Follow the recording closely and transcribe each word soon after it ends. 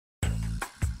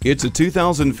It's a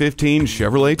 2015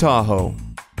 Chevrolet Tahoe.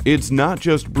 It's not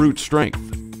just brute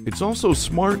strength, it's also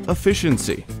smart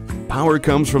efficiency. Power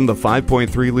comes from the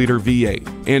 5.3-liter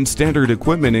V8, and standard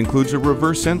equipment includes a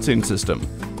reverse sensing system,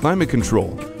 climate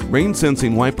control, rain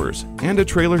sensing wipers, and a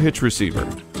trailer hitch receiver.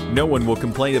 No one will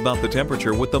complain about the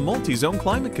temperature with the multi-zone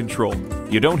climate control.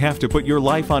 You don't have to put your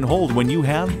life on hold when you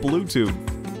have Bluetooth.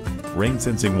 Rain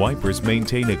sensing wipers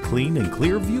maintain a clean and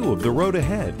clear view of the road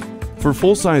ahead. For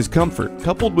full-size comfort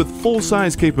coupled with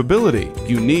full-size capability,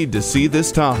 you need to see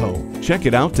this Tahoe. Check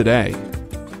it out today.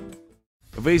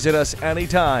 Visit us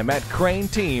anytime at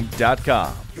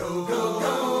crainteam.com.